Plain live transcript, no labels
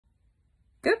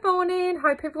Good morning,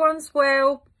 hope everyone's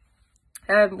well.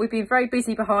 We've been very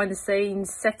busy behind the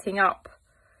scenes setting up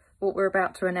what we're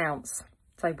about to announce.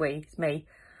 Say we, it's me.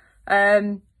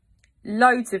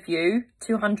 Loads of you,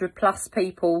 200 plus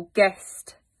people,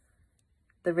 guessed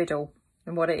the riddle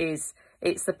and what it is.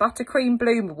 It's the Buttercream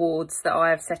Bloom Awards that I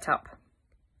have set up.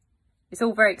 It's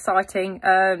all very exciting.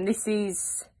 This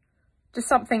is just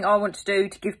something I want to do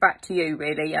to give back to you,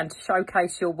 really, and to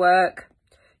showcase your work.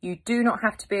 You do not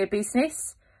have to be a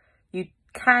business. You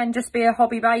can just be a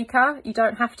hobby baker. You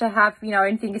don't have to have,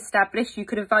 anything established. You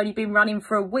could have only been running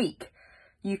for a week.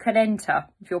 You can enter.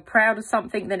 If you're proud of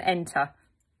something, then enter.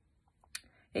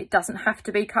 It doesn't have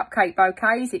to be cupcake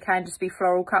bouquets. It can just be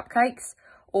floral cupcakes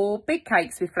or big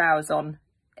cakes with flowers on.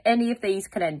 Any of these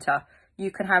can enter.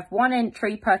 You can have one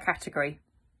entry per category.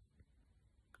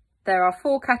 There are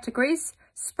 4 categories: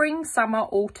 spring, summer,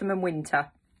 autumn and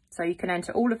winter. So you can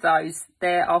enter all of those.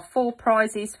 There are 4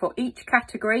 prizes for each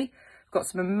category. We've got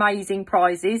some amazing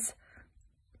prizes.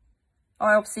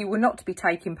 I obviously will not be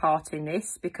taking part in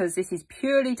this because this is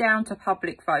purely down to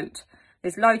public vote.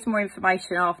 There's loads more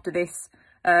information after this.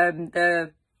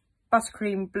 The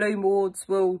Buttercream Bloom Awards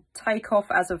will take off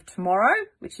as of tomorrow,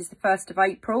 which is the 1st of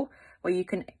April, where you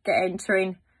can get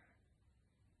entering.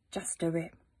 Just do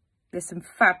it. There's some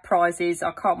fab prizes.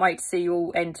 I can't wait to see you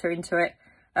all enter into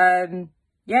it.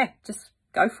 Yeah, just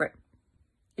go for it.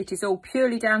 It is all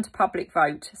purely down to public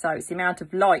vote. So it's the amount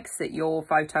of likes that your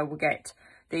photo will get.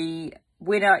 The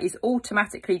winner is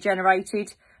automatically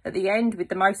generated at the end with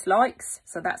the most likes.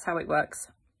 So that's how it works.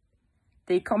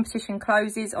 The competition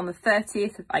closes on the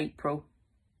 30th of April.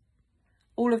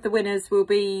 All of the winners will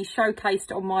be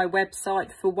showcased on my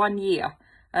website for 1 year.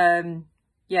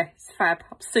 Yeah, it's fab.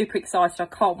 I'm super excited. I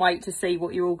can't wait to see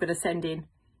what you're all going to send in.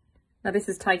 Now, this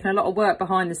has taken a lot of work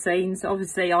behind the scenes.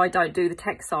 Obviously, I don't do the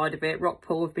tech side of it.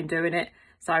 Rockpool have been doing it.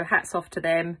 So hats off to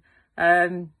them.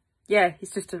 Yeah,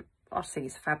 it's just I think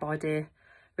it's a fab idea.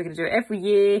 We're going to do it every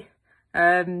year.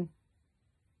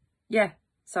 Yeah,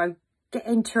 so get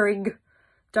entering.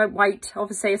 Don't wait.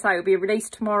 Obviously, I say it'll be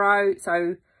released tomorrow.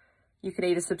 So you can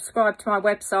either subscribe to my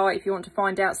website if you want to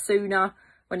find out sooner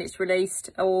when it's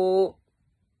released, or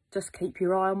just keep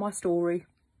your eye on my story.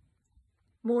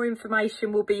 More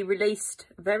information will be released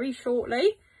very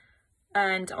shortly,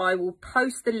 and I will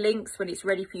post the links when it's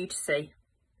ready for you to see.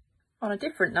 On a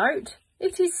different note,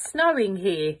 it is snowing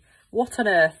here. What on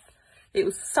earth? It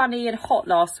was sunny and hot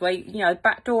last week.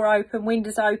 Back door open,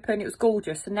 windows open. It was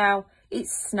gorgeous. And now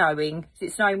it's snowing.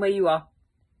 Is it snowing where you are?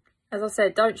 As I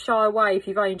said, don't shy away if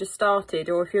you've only just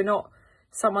started, or if you're not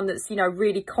someone that's,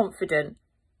 really confident.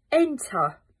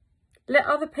 Enter. Let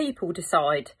other people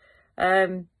decide.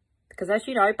 Because as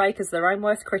you know, bakers are their own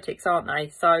worst critics, aren't they?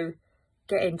 So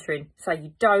get entering. So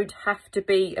you don't have to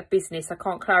be a business. I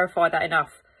can't clarify that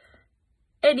enough.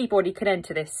 Anybody can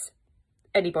enter this.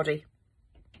 Anybody.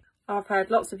 I've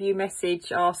had lots of you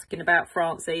message asking about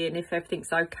Francie and if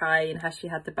everything's okay and has she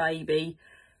had the baby.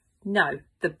 No,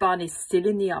 the bun is still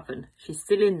in the oven. She's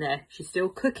still in there. She's still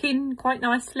cooking quite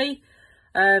nicely.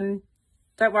 Don't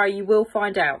worry, you will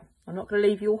find out. I'm not going to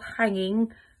leave you all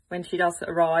hanging when she does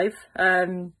arrive.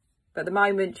 But at the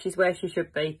moment, she's where she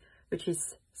should be, which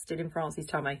is still in Francie's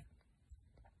tummy.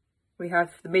 We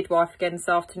have the midwife again this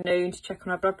afternoon to check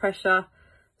on her blood pressure.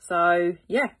 So,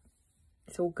 yeah,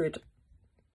 it's all good.